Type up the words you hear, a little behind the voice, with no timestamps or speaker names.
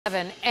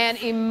An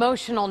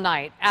emotional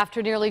night.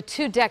 After nearly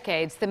 2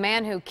 decades, the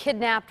man who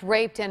kidnapped,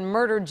 raped, and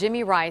murdered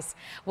Jimmy Ryce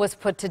was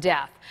put to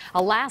death.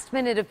 A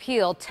last-minute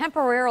appeal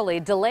temporarily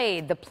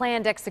delayed the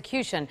planned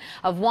execution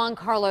of Juan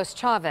Carlos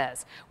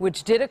Chavez,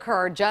 which did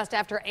occur just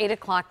after 8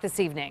 o'clock this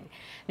evening.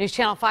 News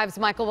Channel 5's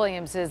Michael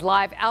Williams is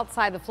live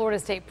outside the Florida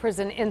State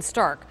Prison in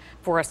Stark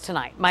for us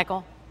tonight.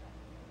 Michael?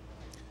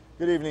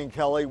 Good evening,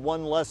 Kelly.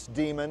 One less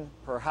demon,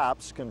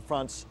 perhaps,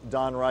 confronts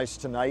Don Ryce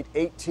tonight,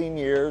 18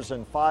 years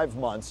and 5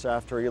 months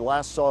after he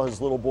last saw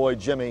his little boy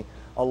Jimmy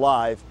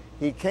alive.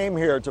 He came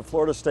here to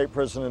Florida State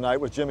Prison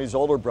tonight with Jimmy's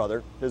older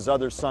brother, his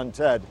other son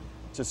Ted,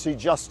 to see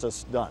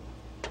justice done.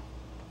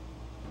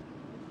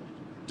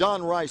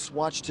 Don Ryce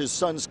watched his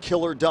son's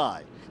killer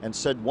die and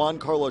said Juan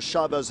Carlos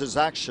Chavez's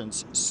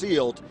actions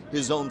sealed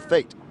his own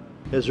fate.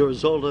 As a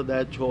result of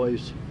that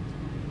choice,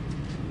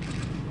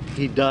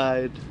 he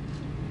died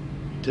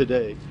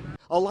today.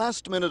 A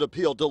last-minute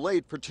appeal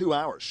delayed for 2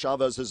 hours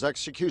Chavez's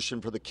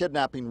execution for the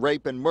kidnapping,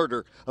 rape, and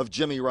murder of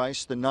Jimmy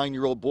Ryce, the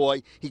 9-year-old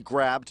boy he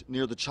grabbed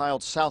near the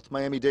child's South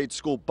Miami-Dade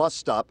school bus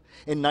stop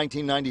in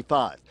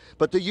 1995.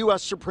 But the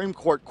U.S. Supreme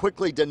Court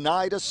quickly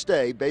denied a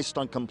stay based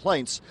on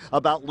complaints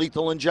about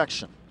lethal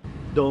injection.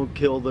 Don't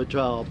kill the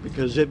child,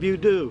 because if you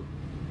do,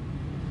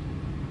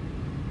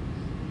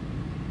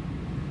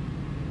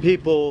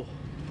 people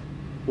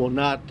will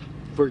not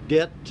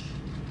forget.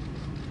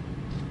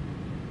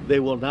 They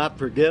will not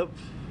forgive.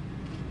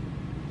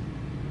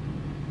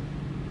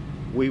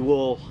 We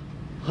will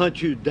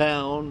hunt you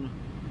down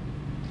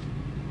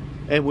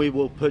and we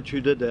will put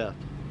you to death.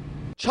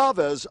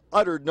 Chavez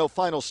uttered no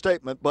final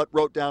statement but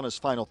wrote down his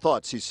final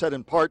thoughts. He said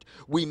in part,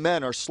 "We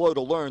men are slow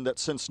to learn that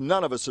since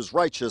none of us is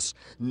righteous,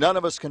 none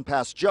of us can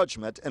pass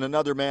judgment in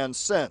another man's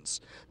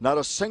sins." Not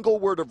a single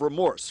word of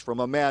remorse from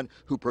a man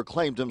who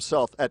proclaimed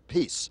himself at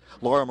peace.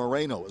 Laura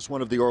Moreno is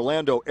one of the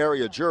Orlando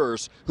area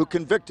jurors who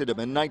convicted him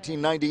in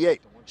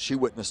 1998. She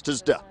witnessed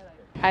his death.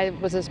 I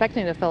was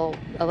expecting to feel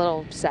a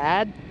little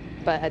sad,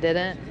 but I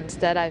didn't.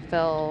 Instead, I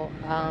felt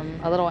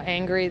a little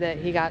angry that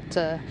he got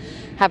to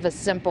have a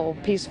simple,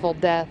 peaceful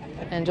death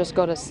and just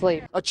go to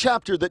sleep. A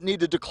chapter that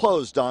needed to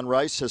close, Don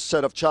Ryce has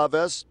said of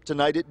Chavez.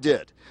 Tonight it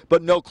did.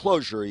 But no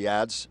closure, he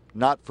adds,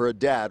 not for a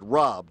dad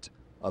robbed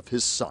of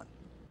his son.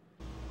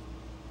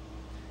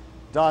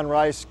 Don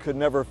Ryce could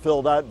never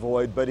fill that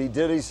void, but he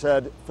did, he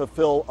said,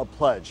 fulfill a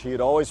pledge. He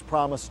had always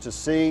promised to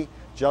see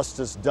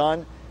justice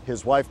done.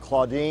 His wife,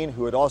 Claudine,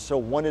 who had also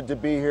wanted to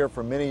be here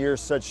for many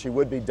years, said she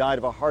would be, died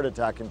of a heart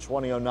attack in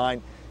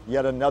 2009.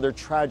 Yet another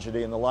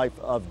tragedy in the life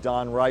of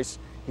Don Ryce.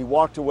 He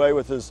walked away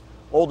with his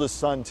oldest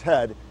son,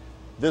 Ted,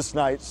 this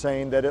night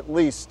saying that at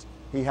least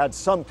he had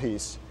some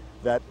peace,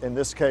 that in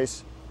this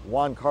case,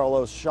 Juan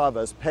Carlos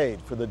Chavez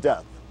paid for the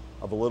death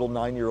of a little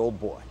 9-year-old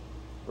boy.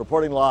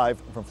 Reporting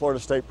live from Florida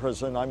State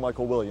Prison, I'm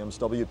Michael Williams,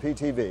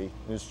 WPTV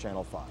News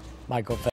Channel 5. Michael.